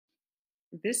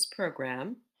This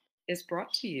program is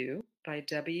brought to you by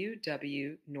W.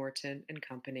 W. Norton and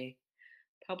Company,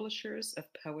 publishers of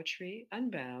Poetry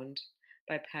Unbound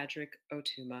by Padraig Ó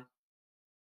Tuama.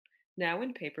 Now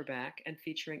in paperback and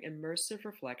featuring immersive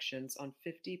reflections on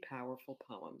 50 powerful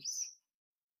poems.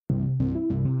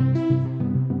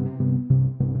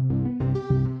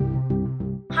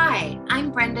 Hi,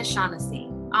 I'm Brenda Shaughnessy,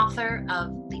 author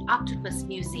of The Octopus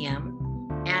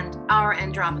Museum and Our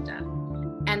Andromeda,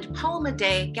 and Poem a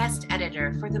Day guest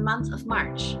editor for the month of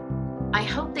March. I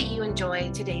hope that you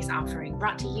enjoy today's offering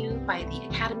brought to you by the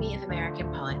Academy of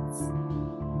American Poets.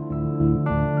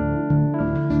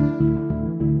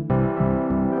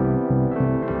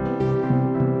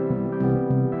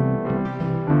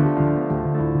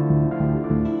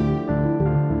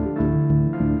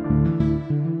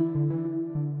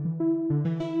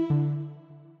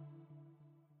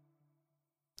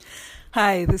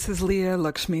 Hi, this is Leah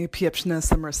Lakshmi Piepshna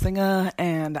Samarasinghe,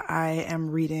 and I am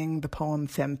reading the poem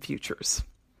Femme Futures.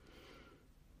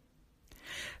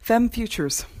 Femme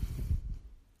Futures.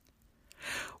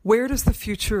 Where does the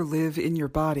future live in your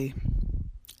body?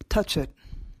 Touch it.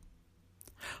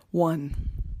 1.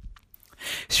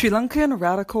 Sri Lankan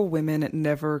radical women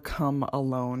never come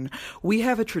alone. We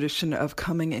have a tradition of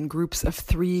coming in groups of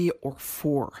 3 or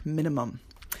 4, minimum.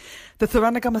 The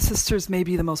Thiranagama sisters may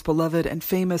be the most beloved and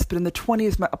famous, but in the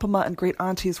 20s, my Appama and great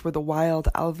aunties were the wild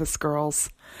Alvis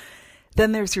girls.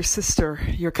 Then there's your sister,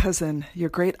 your cousin, your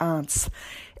great aunts,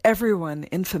 everyone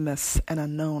infamous and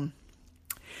unknown.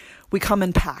 We come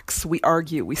in packs, we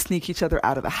argue, we sneak each other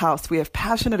out of the house, we have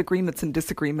passionate agreements and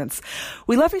disagreements.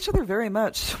 We love each other very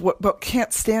much, but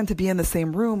can't stand to be in the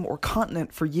same room or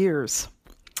continent for years.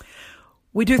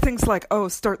 We do things like,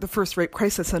 start the first rape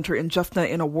crisis center in Jaffna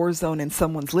in a war zone in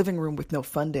someone's living room with no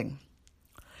funding.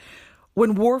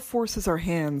 When war forces our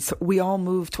hands, we all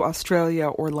move to Australia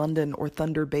or London or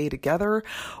Thunder Bay together,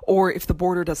 or if the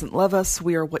border doesn't love us,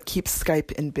 we are what keeps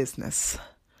Skype in business.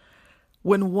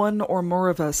 When one or more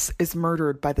of us is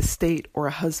murdered by the state or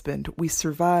a husband, we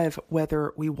survive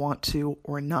whether we want to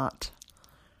or not.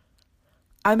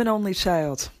 I'm an only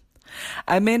child.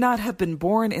 I may not have been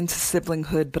born into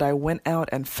siblinghood, but I went out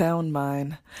and found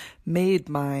mine, made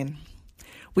mine.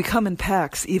 We come in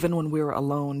packs even when we're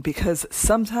alone, because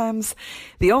sometimes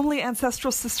the only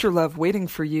ancestral sister love waiting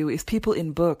for you is people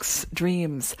in books,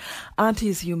 dreams,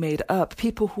 aunties you made up,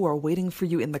 people who are waiting for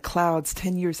you in the clouds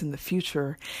 10 years in the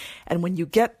future. And when you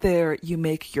get there, you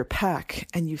make your pack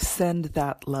and you send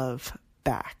that love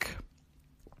back.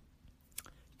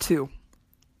 2.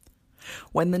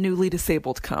 When the newly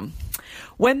disabled come.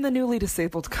 When the newly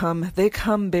disabled come, they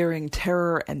come bearing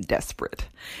terror and desperate.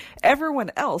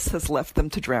 Everyone else has left them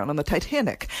to drown on the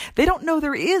Titanic. They don't know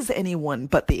there is anyone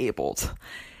but the abled.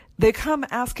 They come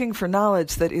asking for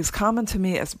knowledge that is common to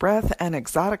me as breath and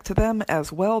exotic to them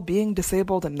as well being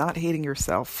disabled and not hating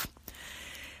yourself.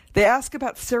 They ask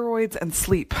about steroids and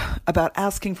sleep, about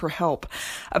asking for help,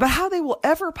 about how they will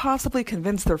ever possibly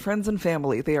convince their friends and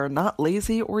family they are not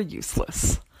lazy or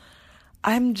useless.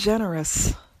 I'm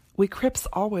generous. We Crips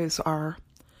always are.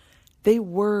 They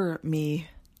were me.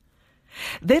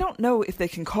 They don't know if they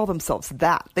can call themselves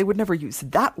that. They would never use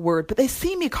that word, but they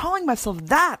see me calling myself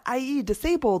that, i.e.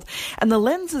 disabled, and the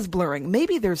lens is blurring.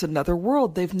 Maybe there's another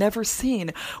world they've never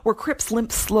seen, where Crips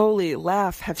limp slowly,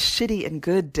 laugh, have shitty and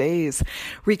good days,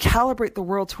 recalibrate the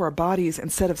world to our bodies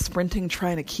instead of sprinting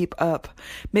trying to keep up,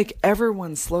 make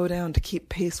everyone slow down to keep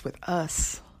pace with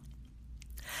us.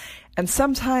 And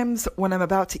sometimes when I'm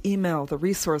about to email the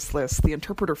resource list, the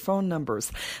interpreter phone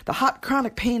numbers, the hot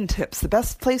chronic pain tips, the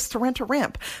best place to rent a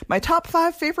ramp, my top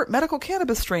 5 favorite medical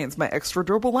cannabis strains, my extra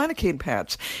durable lidocaine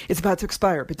patch, it's about to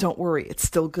expire, but don't worry, it's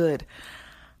still good.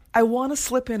 I want to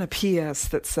slip in a PS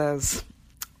that says,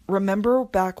 remember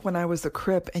back when I was a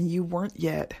Crip and you weren't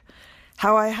yet?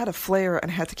 How I had a flare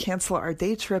and had to cancel our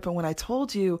day trip, and when I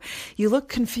told you, you looked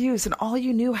confused and all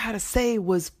you knew how to say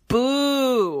was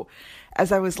boo,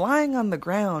 as I was lying on the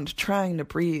ground trying to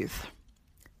breathe.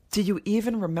 Do you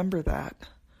even remember that?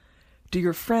 Do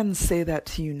your friends say that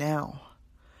to you now?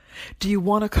 Do you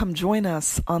want to come join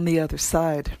us on the other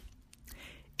side?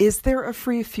 Is there a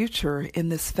free future in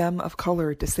this femme of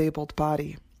color disabled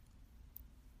body?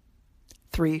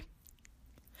 3.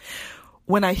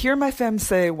 When I hear my femme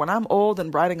say, when I'm old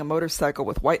and riding a motorcycle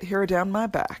with white hair down my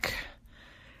back.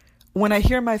 When I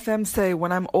hear my femme say,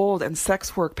 when I'm old and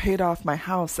sex work paid off my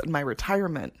house and my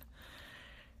retirement.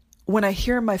 When I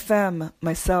hear my femme,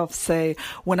 myself, say,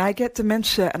 when I get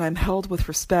dementia and I'm held with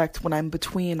respect, when I'm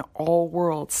between all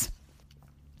worlds.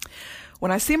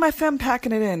 When I see my femme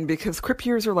packing it in, because Crip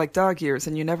years are like dog years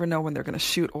and you never know when they're going to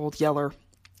shoot old Yeller.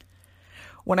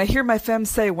 When I hear my femme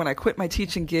say when I quit my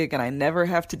teaching gig and I never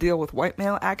have to deal with white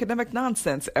male academic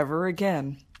nonsense ever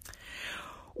again.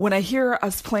 When I hear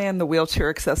us plan the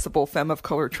wheelchair-accessible Femme of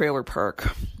Color trailer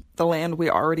park, the land we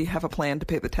already have a plan to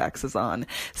pay the taxes on,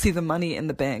 see the money in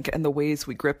the bank and the ways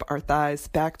we grip our thighs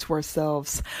back to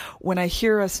ourselves. When I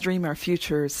hear us dream our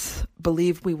futures,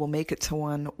 believe we will make it to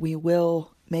one, we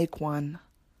will make one.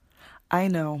 I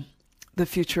know the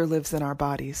future lives in our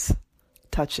bodies.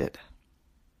 Touch it.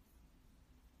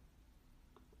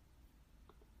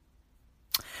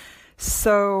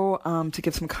 So, to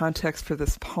give some context for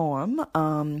this poem,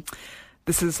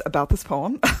 this is about this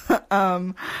poem.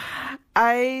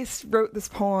 I wrote this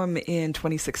poem in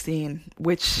 2016,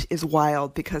 which is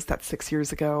wild because that's 6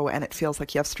 years ago and it feels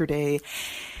like yesterday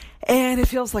and it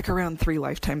feels like around 3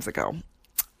 lifetimes ago.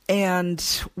 And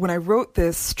when I wrote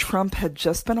this, Trump had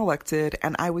just been elected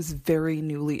and I was very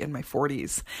newly in my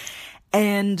 40s.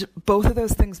 And both of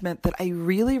those things meant that I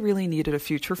really, really needed a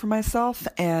future for myself,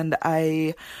 and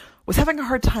I was having a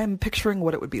hard time picturing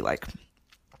what it would be like.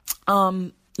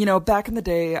 Back in the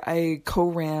day, I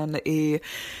co-ran a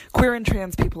queer and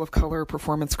trans people of color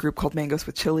performance group called Mangoes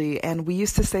with Chili, and we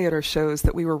used to say at our shows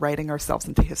that we were writing ourselves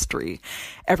into history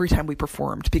every time we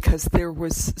performed because there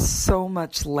was so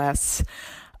much less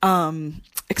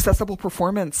accessible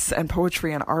performance and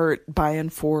poetry and art buy-in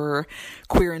for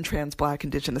queer and trans, Black,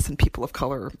 Indigenous, and people of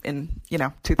color in,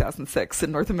 2006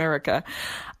 in North America.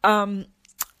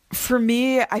 For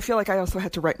me, I feel like I also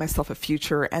had to write myself a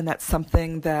future, and that's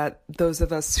something that those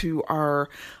of us who are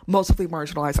multiply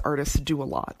marginalized artists do a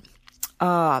lot.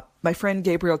 My friend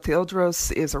Gabriel Teodros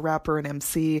is a rapper and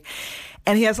MC,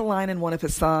 and he has a line in one of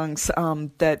his songs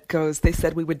that goes, "They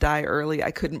said we would die early.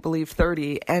 I couldn't believe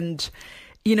 30." And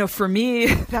for me,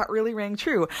 that really rang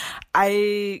true.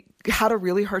 I had a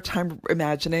really hard time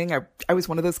imagining. I was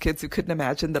one of those kids who couldn't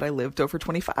imagine that I lived over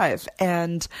 25.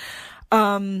 And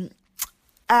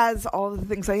as all the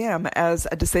things I am, as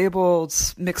a disabled,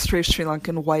 mixed-race Sri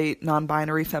Lankan, white,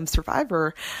 non-binary femme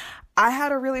survivor, I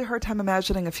had a really hard time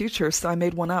imagining a future, so I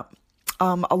made one up.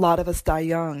 A lot of us die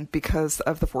young because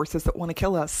of the forces that want to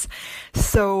kill us.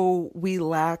 So we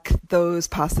lack those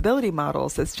possibility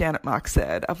models, as Janet Mock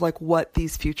said, of what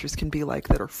these futures can be like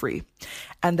that are free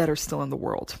and that are still in the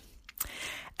world.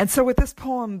 And so with this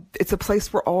poem, it's a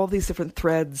place where all these different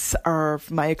threads of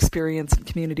my experience and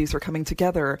communities are coming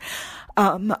together.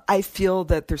 I feel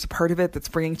that there's a part of it that's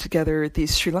bringing together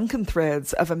these Sri Lankan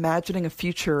threads of imagining a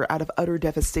future out of utter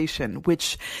devastation,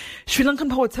 which Sri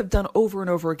Lankan poets have done over and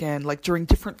over again, during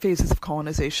different phases of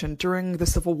colonization, during the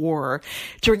Civil War,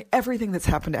 during everything that's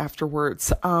happened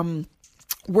afterwards.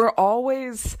 We're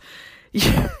always,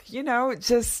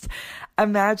 just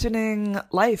imagining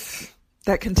life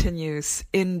that continues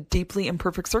in deeply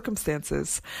imperfect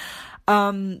circumstances.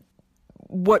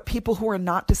 What people who are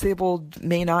not disabled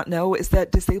may not know is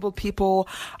that disabled people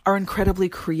are incredibly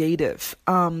creative.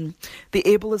 The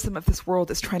ableism of this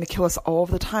world is trying to kill us all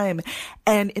the time.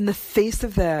 And in the face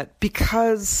of that,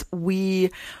 because we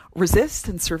resist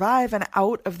and survive, and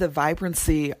out of the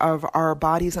vibrancy of our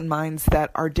bodies and minds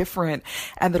that are different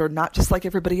and that are not just like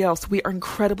everybody else, we are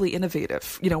incredibly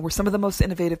innovative. We're some of the most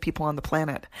innovative people on the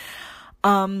planet.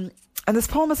 And this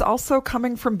poem is also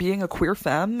coming from being a queer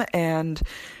femme and,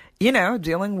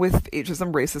 dealing with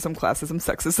ageism, racism, classism,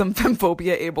 sexism,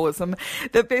 femphobia, ableism,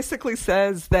 that basically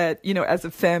says that, as a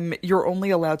femme, you're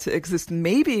only allowed to exist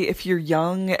maybe if you're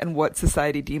young and what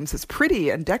society deems as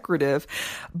pretty and decorative.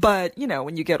 But,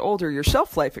 when you get older, your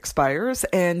shelf life expires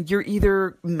and you're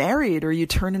either married or you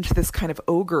turn into this kind of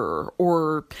ogre,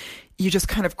 or you just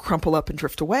kind of crumple up and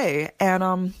drift away.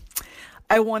 And,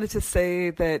 I wanted to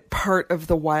say that part of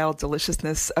the wild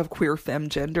deliciousness of queer femme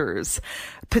genders,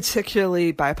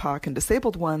 particularly BIPOC and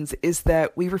disabled ones, is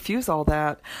that we refuse all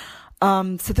that.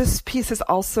 So this piece is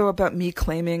also about me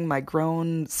claiming my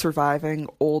grown, surviving,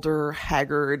 older,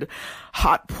 haggard,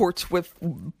 hot porch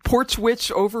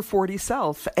witch over 40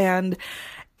 self. And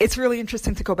it's really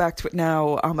interesting to go back to it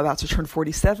now. I'm about to turn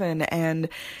 47 and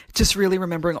just really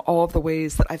remembering all of the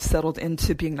ways that I've settled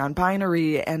into being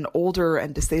non-binary and older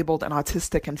and disabled and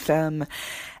autistic and femme,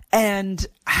 and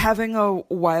having a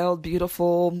wild,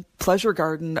 beautiful pleasure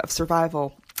garden of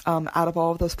survival out of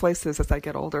all of those places as I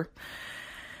get older.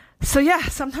 So yeah,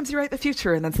 sometimes you write the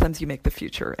future and then sometimes you make the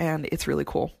future, and it's really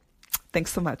cool.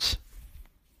 Thanks so much.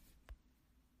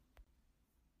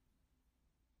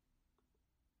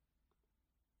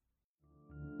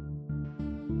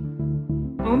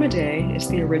 Poem a Day is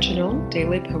the original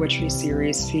daily poetry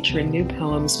series featuring new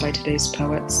poems by today's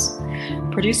poets.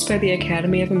 Produced by the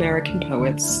Academy of American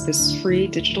Poets, this free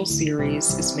digital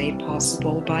series is made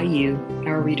possible by you,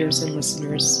 our readers and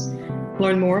listeners.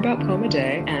 Learn more about Poem a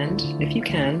Day, and, if you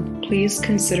can, please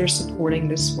consider supporting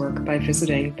this work by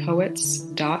visiting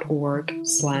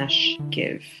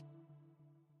poets.org/give.